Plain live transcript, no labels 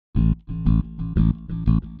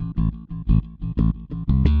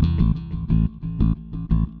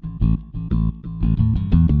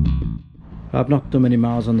I've not done many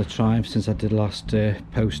miles on the Triumph since I did last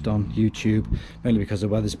post on YouTube, mainly because the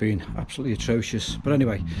weather's been absolutely atrocious. But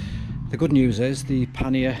anyway, the good news is the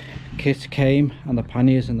Pannier kit came and the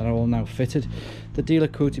panniers, and they're all now fitted. The dealer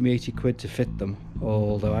quoted me 80 quid to fit them,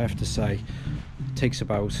 although I have to say it takes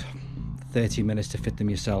about 30 minutes to fit them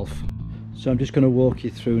yourself. So I'm just going to walk you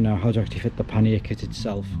through now how to actually fit the Pannier kit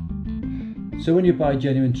itself. So when you buy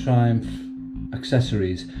genuine Triumph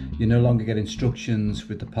accessories, you no longer get instructions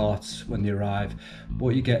with the parts when they arrive. But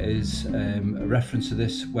what you get is a reference to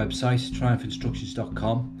this website,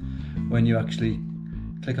 triumphinstructions.com. When you actually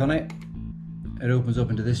click on it, it opens up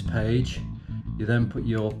into this page. You then put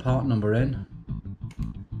your part number in,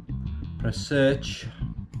 press search,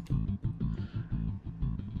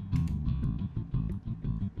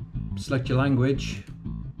 select your language,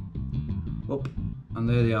 up, and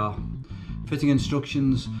there they are. Fitting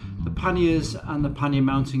instructions. The panniers and the pannier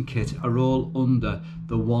mounting kit are all under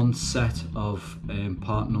the one set of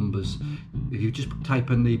part numbers. If you just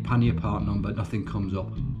type in the pannier part number, nothing comes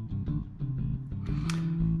up.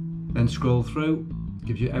 Then scroll through,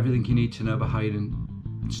 gives you everything you need to know about how you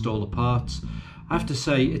install the parts. I have to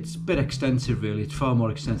say it's a bit extensive really, it's far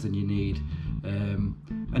more extensive than you need.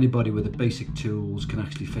 Anybody with the basic tools can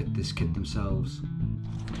actually fit this kit themselves.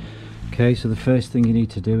 Okay, so the first thing you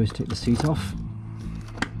need to do is take the seat off.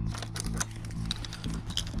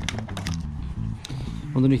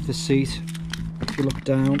 Underneath the seat, if you look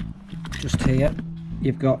down, just here,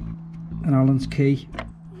 you've got an Allen's key,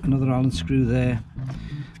 another Allen screw there.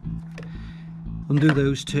 Undo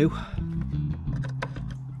those two.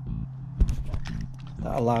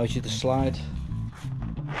 That allows you to slide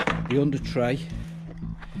the under tray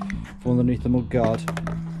from underneath the mud guard.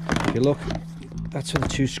 If you look, that's where the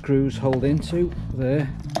two screws hold into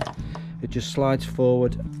there. It just slides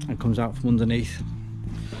forward and comes out from underneath.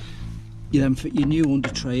 You then put your new under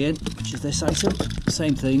tray in, which is this item.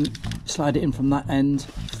 Same thing, slide it in from that end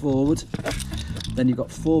forward. Then you've got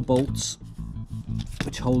 4 bolts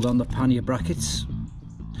which hold on the pannier brackets.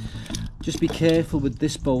 Just be careful with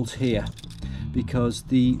this bolt here, because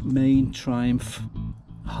the main Triumph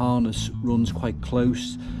harness runs quite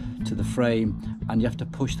close to the frame, and you have to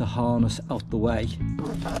push the harness out the way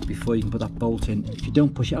before you can put that bolt in. If you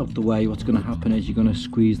don't push it out the way, what's going to happen is you're going to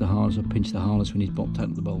squeeze the harness or pinch the harness when you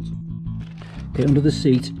tighten the bolt. Okay, under the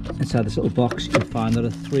seat, inside this little box, you'll find there are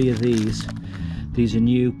 3 of these. These are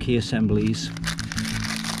new key assemblies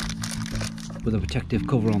with a protective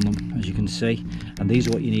cover on them, as you can see, and these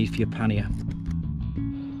are what you need for your pannier.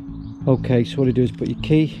 Okay, so what you do is put your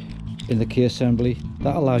key in the key assembly.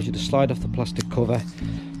 That allows you to slide off the plastic cover.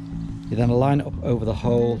 You then line it up over the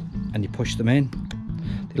hole and you push them in.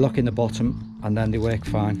 They lock in the bottom and then they work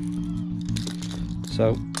fine.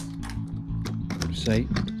 So, say,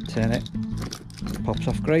 turn it, pops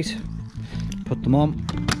off great. Put them on,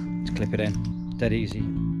 to clip it in, dead easy.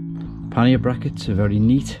 Pannier brackets are very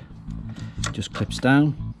neat, just clips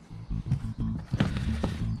down.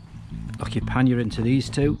 Lock your pannier into these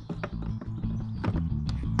two.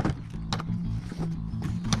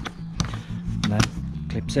 And then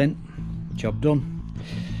clips in, job done.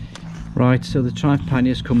 Right, so the Triumph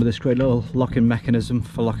panniers come with this great little locking mechanism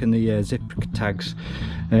for locking the zip tags.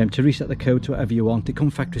 To reset the code to whatever you want, they come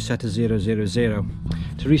factory set as 000. To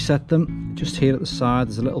reset them, just here at the side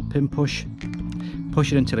there's a little pin push.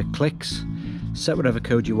 Push it until it clicks, set whatever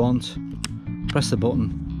code you want, press the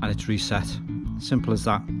button and it's reset. Simple as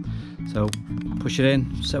that. So push it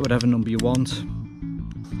in, set whatever number you want,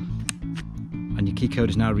 and your key code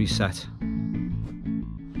is now reset.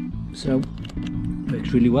 So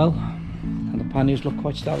works really well, and the panniers look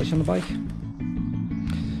quite stylish on the bike.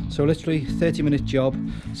 So literally 30-minute job,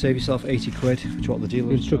 save yourself 80 quid, which is what the dealer.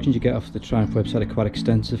 The instructions you get off the Triumph website are quite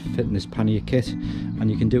extensive, fitting this pannier kit,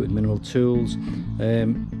 and you can do it with minimal tools.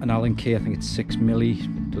 An Allen key, I think it's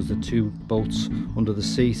 6mm, does the 2 bolts under the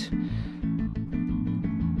seat.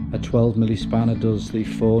 A 12mm spanner does the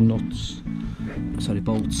 4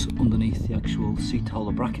 bolts underneath the actual seat to hold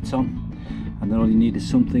the brackets on. And then all you need is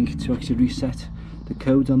something to actually reset the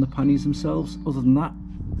codes on the panniers themselves. Other than that,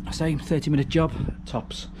 I say 30-minute job,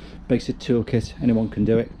 tops. Basic toolkit, anyone can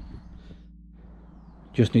do it.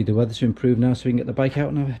 Just need the weather to improve now so we can get the bike out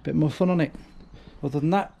and have a bit more fun on it. Other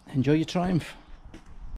than that, enjoy your Triumph.